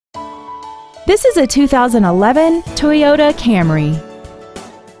This is a 2011 Toyota Camry.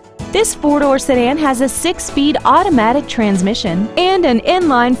 This four-door sedan has a 6-speed automatic transmission and an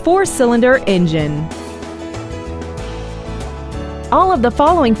inline 4-cylinder engine. All of the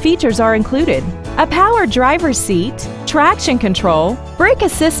following features are included: a power driver's seat, traction control, brake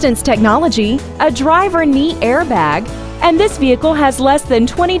assistance technology, a driver knee airbag, and this vehicle has less than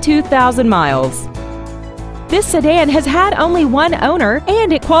 22,000 miles. This sedan has had only one owner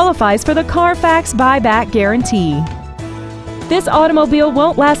and it qualifies for the Carfax buyback guarantee. This automobile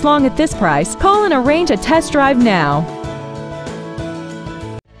won't last long at this price. Call and arrange a test drive now.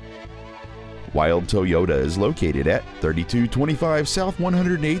 Wilde Toyota is located at 3225 South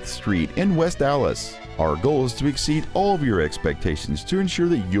 108th Street in West Allis. Our goal is to exceed all of your expectations to ensure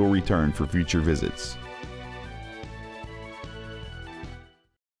that you'll return for future visits.